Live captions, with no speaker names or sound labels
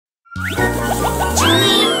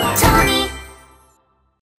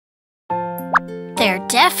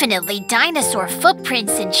definitely dinosaur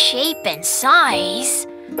footprints in shape and size.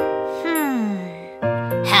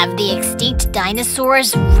 Have the extinct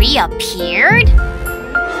dinosaurs reappeared?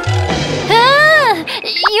 Ah,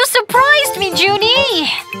 you surprised me, Juny!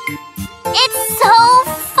 It's so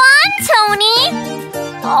fun, Tony!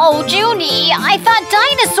 Oh, Juny, I thought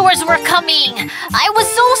dinosaurs were coming! I was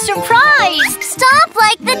so surprised! Stomp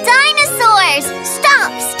like the dinosaurs!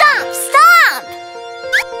 Stomp, stomp, stomp!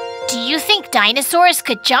 Do you think dinosaurs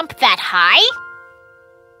could jump that high?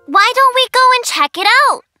 Why don't we go and check it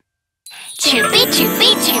out?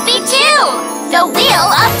 Choopy-choopy-choopy-choo! The wheel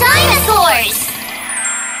of dinosaurs!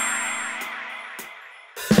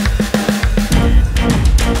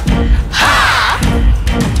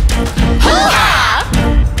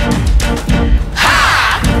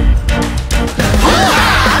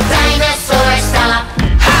 Dinosaur stomp!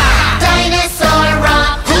 Dinosaur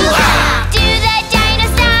romp! Do the dino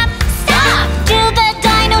stomp! Stomp! Do the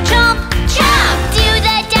dino jump! Jump! Do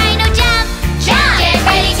the dino jump! Jump! Get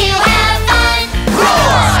ready to have fun!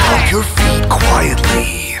 Stomp your feet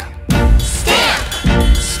quietly. Stamp!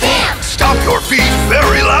 Stamp! Stomp your feet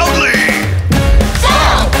very loudly.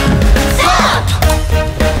 Stomp! Stomp!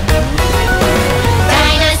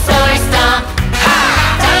 Dinosaur stomp!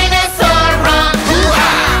 Dinosaur romp!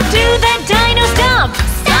 Do the dino stomp!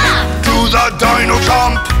 Stomp! Do the dino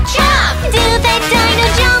jump. Jump! Do the dino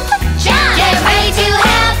jump! Jump! Get ready to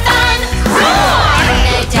have fun! Roar! Do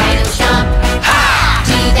the dino stomp!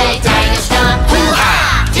 Do the dino stomp!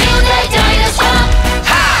 Do the dino stomp!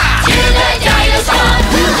 Do the dino stomp!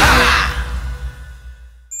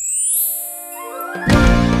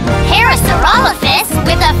 Parasaurolophus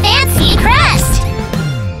with a fancy crest!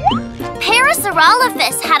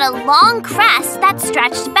 Parasaurolophus had a long crest that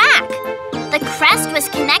stretched back. The crest was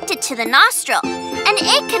connected to the nostril, and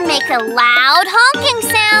it could make a loud honking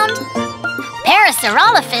sound.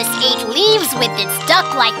 Parasaurolophus ate leaves with its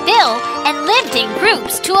duck-like bill and lived in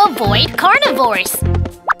groups to avoid carnivores.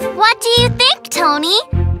 What do you think, Tony?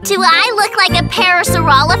 Do I look like a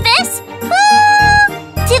Parasaurolophus? Woo!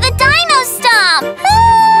 To the Dino Stomp! Woo!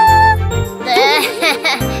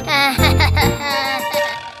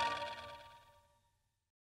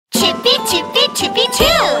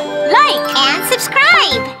 Choopy-choopy-choopy-choo! Like And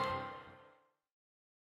subscribe!